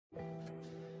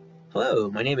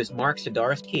Hello, my name is Mark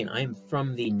Sidarsky, and I'm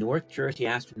from the North Jersey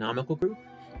Astronomical Group,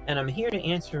 and I'm here to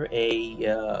answer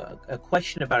a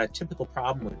question about a typical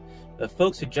problem with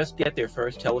folks who just get their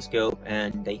first telescope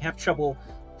and they have trouble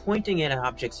pointing at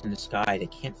objects in the sky. They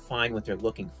can't find what they're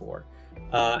looking for.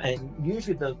 And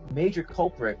usually the major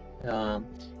culprit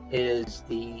is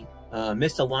the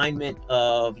misalignment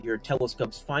of your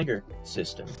telescope's finder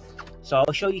system. So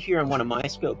I'll show you here on one of my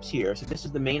scopes here. So this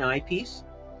is the main eyepiece.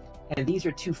 And these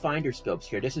are two finder scopes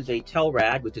here. This is a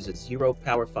Telrad, which is a zero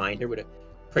power finder with a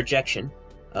projection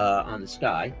on the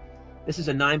sky. This is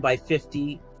a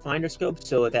 9x50 finder scope,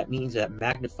 so that means that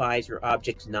magnifies your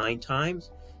objects 9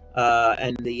 times.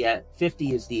 And the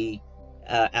 50 is the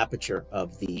aperture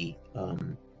of the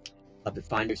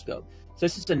finder scope. So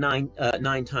this is a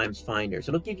 9 times finder.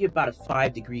 So it'll give you about a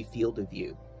 5-degree field of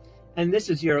view. And this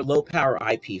is your low power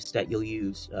eyepiece that you'll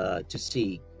use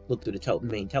to look through the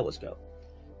main telescope.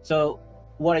 So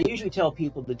what I usually tell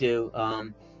people to do,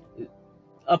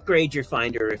 upgrade your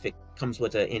finder if it comes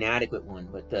with an inadequate one.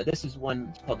 But this is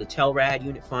one called the Telrad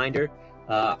unit finder.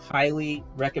 Highly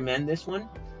recommend this one.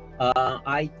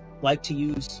 I like to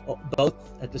use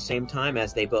both at the same time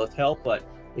as they both help, but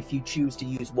if you choose to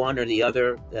use one or the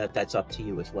other, that's up to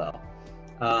you as well.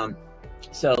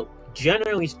 So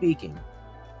generally speaking,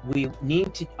 we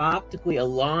need to optically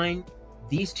align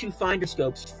these two finder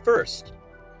scopes first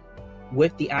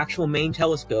with the actual main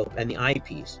telescope and the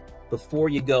eyepiece before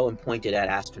you go and point it at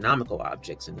astronomical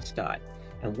objects in the sky.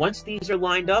 And once these are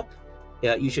lined up,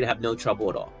 you should have no trouble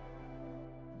at all.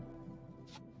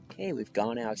 Okay, we've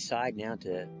gone outside now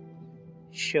to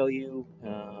show you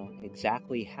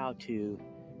exactly how to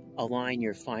align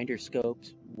your finder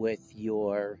scopes with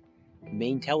your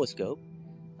main telescope.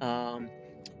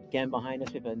 Again, behind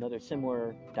us we have another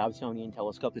similar Dobsonian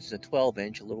telescope. This is a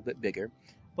 12-inch, a little bit bigger,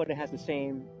 but it has the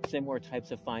similar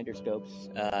types of finder scopes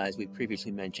as we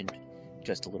previously mentioned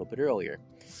just a little bit earlier.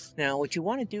 Now, what you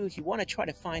want to do is you want to try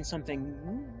to find something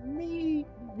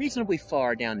reasonably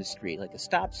far down the street, like a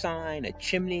stop sign, a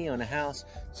chimney on a house.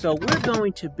 So we're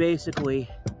going to basically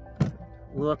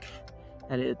look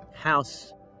at a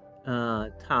house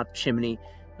top chimney,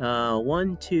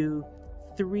 1, 2,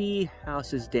 3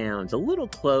 houses down. It's a little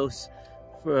close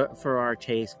for our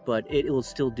taste, but it will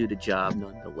still do the job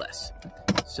nonetheless.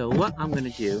 So what I'm going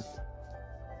to do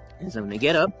is I'm going to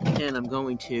get up and I'm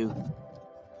going to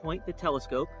point the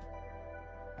telescope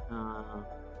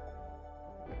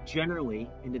generally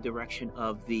in the direction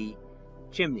of the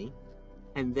chimney,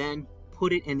 and then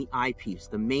put it in the eyepiece,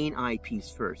 the main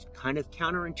eyepiece first. Kind of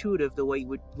counterintuitive the way you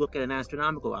would look at an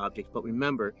astronomical object, but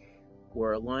remember,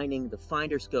 we're aligning the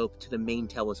finder scope to the main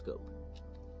telescope.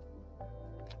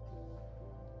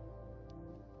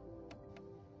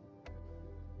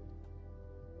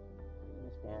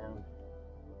 Down.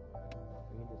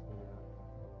 Bring this down.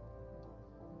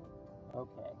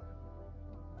 Okay.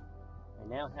 I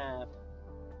now have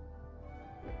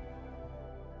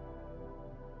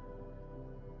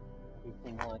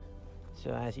everything on.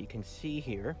 So as you can see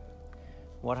here,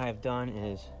 what I've done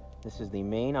is, this is the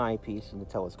main eyepiece in the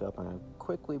telescope. I'm going to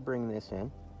quickly bring this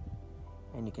in,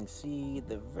 and you can see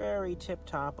the very tip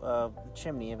top of the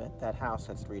chimney of that house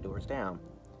that's 3 doors down.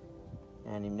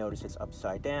 And you notice it's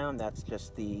upside down. That's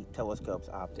just the telescope's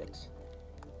optics.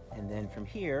 And then from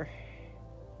here,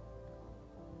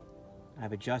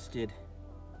 I've adjusted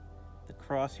the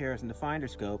crosshairs in the finder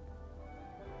scope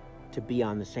to be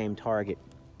on the same target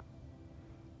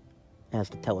as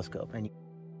the telescope. And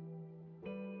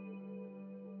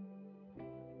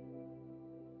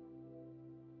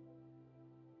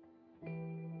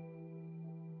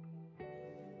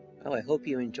well, I hope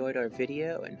you enjoyed our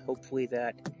video, and hopefully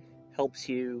that helps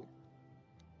you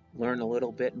learn a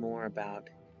little bit more about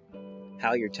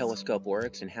how your telescope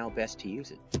works and how best to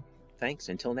use it. Thanks,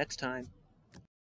 until next time.